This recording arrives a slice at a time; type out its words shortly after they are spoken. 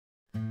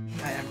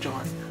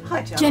John.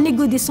 Jenny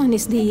Goodison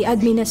is the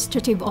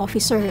administrative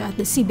officer at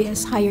the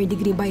CBS Higher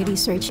Degree by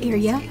Research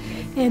area,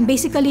 and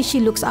basically she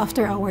looks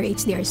after our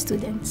HDR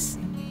students.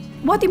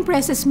 What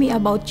impresses me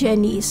about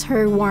Jenny is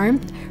her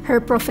warmth, her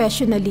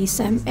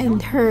professionalism,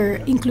 and her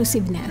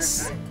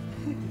inclusiveness.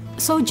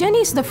 So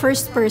Jenny is the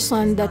first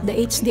person that the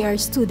HDR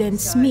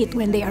students meet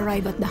when they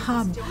arrive at the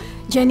hub.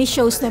 Jenny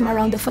shows them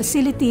around the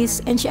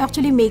facilities, and she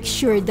actually makes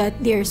sure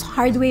that their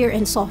hardware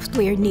and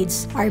software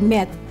needs are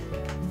met.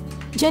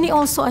 Jenny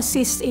also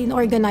assists in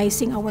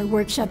organizing our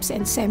workshops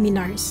and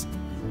seminars.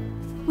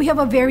 We have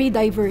a very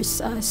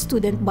diverse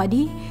student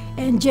body,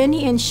 and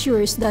Jenny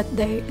ensures that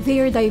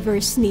their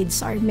diverse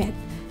needs are met.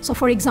 So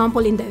for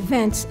example, in the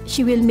events,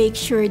 she will make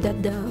sure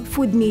that the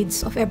food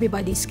needs of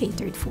everybody is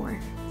catered for.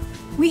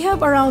 We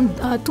have around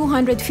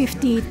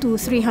 250 to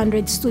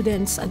 300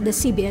 students at the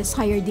CBS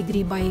Higher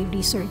Degree by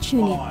Research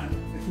Unit.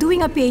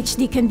 Doing a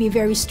PhD can be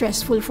very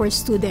stressful for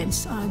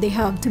students. They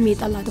have to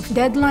meet a lot of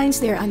deadlines,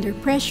 they're under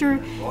pressure,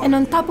 and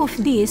on top of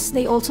this,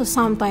 they also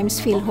sometimes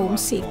feel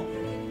homesick.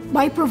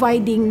 By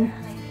providing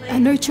a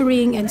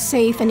nurturing and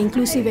safe and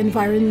inclusive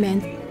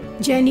environment,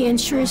 Jenny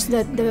ensures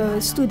that the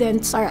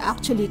students are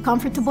actually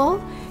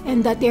comfortable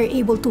and that they're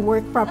able to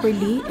work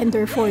properly and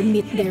therefore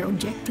meet their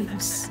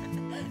objectives.